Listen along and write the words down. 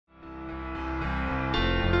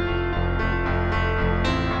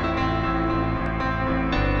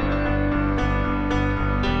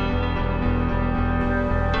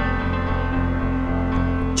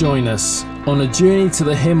join us on a journey to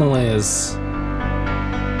the Himalayas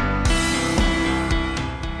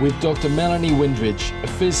with Dr. Melanie Windridge, a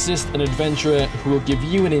physicist and adventurer who will give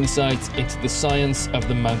you an insight into the science of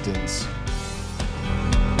the mountains.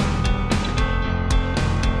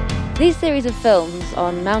 These series of films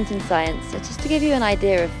on mountain science are just to give you an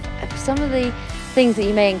idea of some of the things that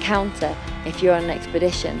you may encounter if you're on an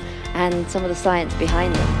expedition and some of the science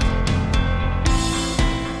behind them.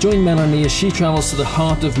 Join Melanie as she travels to the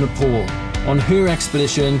heart of Nepal on her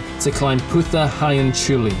expedition to climb Putha Hayan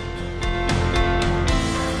Chuli.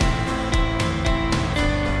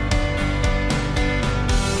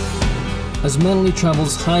 As Melanie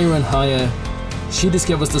travels higher and higher, she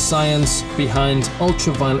discovers the science behind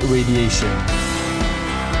ultraviolet radiation,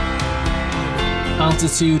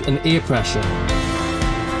 altitude and air pressure,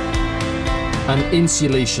 and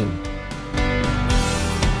insulation.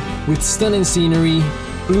 With stunning scenery,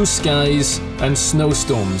 blue skies and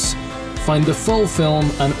snowstorms, find the full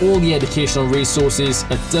film and all the educational resources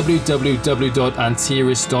at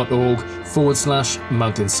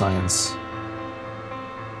www.anturus.org/mountain science.